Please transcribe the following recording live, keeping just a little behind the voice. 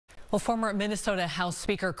Well, former Minnesota House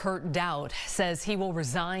Speaker Kurt Daudt says he will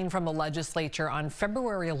resign from the legislature on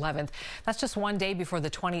February 11th. That's just one day before the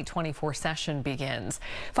 2024 session begins.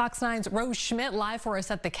 Fox 9's Rose Schmidt live for us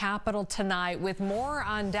at the Capitol tonight with more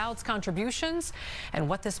on Daudt's contributions and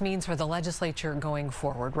what this means for the legislature going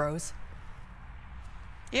forward. Rose?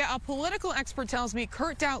 Yeah, a political expert tells me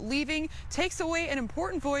Kurt Daudt leaving takes away an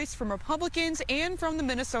important voice from Republicans and from the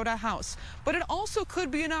Minnesota House. But it also could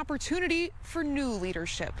be an opportunity for new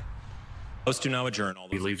leadership. House do now adjourn.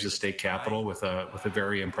 He leaves the state capitol with a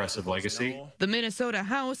very impressive legacy. The Minnesota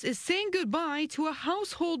House is saying goodbye to a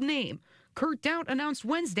household name. Kurt Daudt announced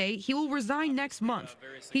Wednesday he will resign next month.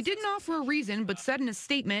 He didn't offer a reason, but said in a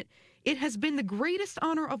statement, "It has been the greatest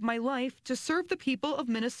honor of my life to serve the people of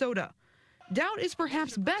Minnesota." Daudt is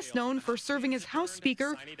perhaps best known for serving as House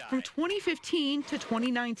Speaker from 2015 to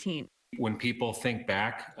 2019. When people think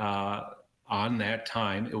back on that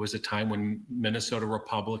time, it was a time when Minnesota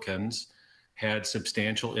Republicans had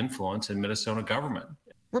substantial influence in Minnesota government.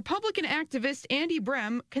 Republican activist Andy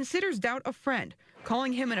Brem considers Daudt a friend,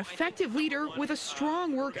 calling him an effective leader with a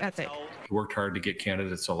strong work ethic. He worked hard to get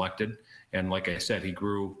candidates elected, and like I said, he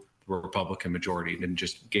grew the Republican majority. He didn't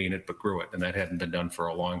just gain it, but grew it, and that hadn't been done for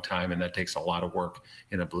a long time, and that takes a lot of work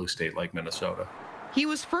in a blue state like Minnesota. He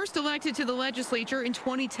was first elected to the legislature in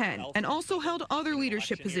 2010 and also held other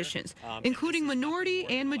leadership positions, including minority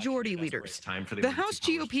and majority leaders. The House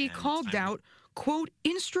GOP called Daudt, quote,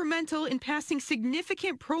 instrumental in passing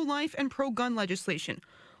significant pro-life and pro-gun legislation,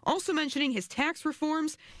 also mentioning his tax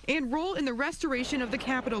reforms and role in the restoration of the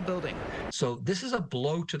Capitol building. So this is a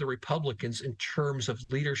blow to the Republicans in terms of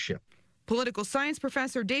leadership. Political science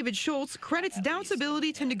professor David Schultz credits Daudt's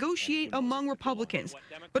ability to negotiate among Republicans,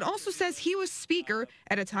 but also says he was Speaker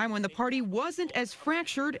at a time when the party wasn't as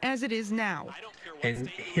fractured as it is now. And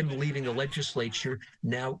him leaving the legislature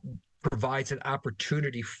now provides an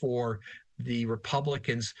opportunity for the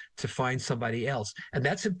Republicans to find somebody else. And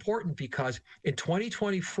that's important because in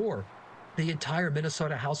 2024, the entire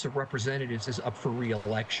Minnesota House of Representatives is up for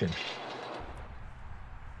re-election.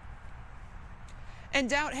 And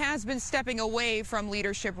Daudt has been stepping away from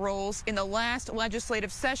leadership roles. In the last legislative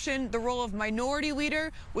session, the role of minority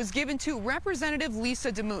leader was given to Representative Lisa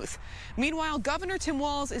DeMuth. Meanwhile, Governor Tim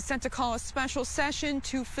Walz is set to call a special session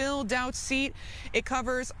to fill Daudt's seat. It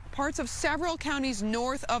covers parts of several counties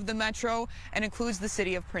north of the metro and includes the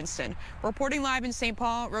city of Princeton. Reporting live in St.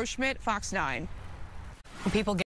 Paul, Rose Schmidt, Fox 9. People